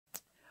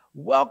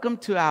Welcome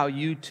to our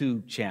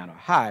YouTube channel.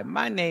 Hi,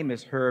 my name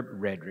is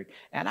Herb Redrick,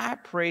 and I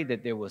pray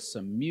that there was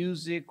some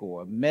music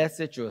or a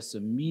message or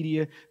some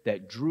media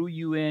that drew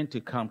you in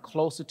to come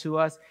closer to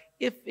us.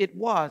 If it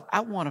was, I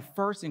want to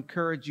first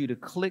encourage you to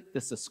click the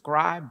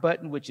subscribe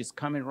button, which is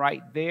coming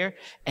right there.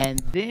 And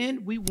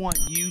then we want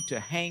you to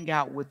hang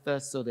out with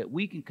us so that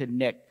we can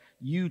connect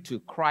you to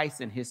Christ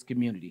and his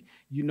community.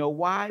 You know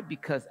why?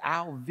 Because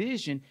our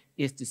vision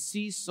is to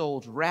see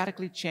souls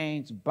radically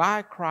changed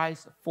by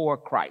Christ for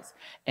Christ.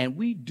 And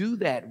we do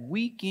that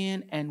week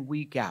in and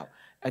week out.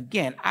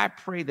 Again, I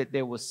pray that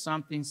there was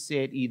something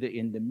said either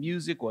in the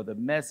music or the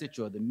message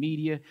or the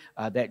media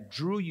that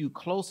drew you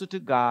closer to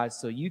God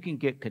so you can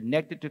get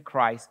connected to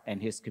Christ and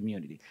his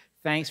community.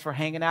 Thanks for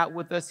hanging out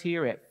with us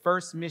here at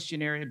First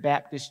Missionary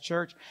Baptist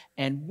Church.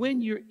 And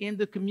when you're in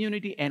the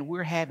community and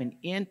we're having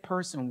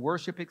in-person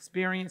worship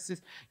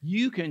experiences,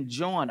 you can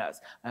join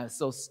us.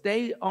 So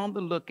stay on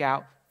the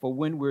lookout for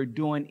when we're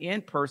doing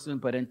in person.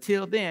 But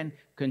until then,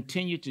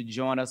 continue to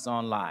join us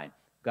online.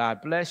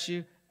 God bless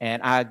you.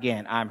 And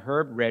I'm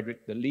Herb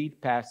Redrick, the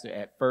lead pastor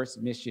at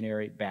First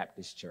Missionary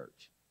Baptist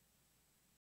Church.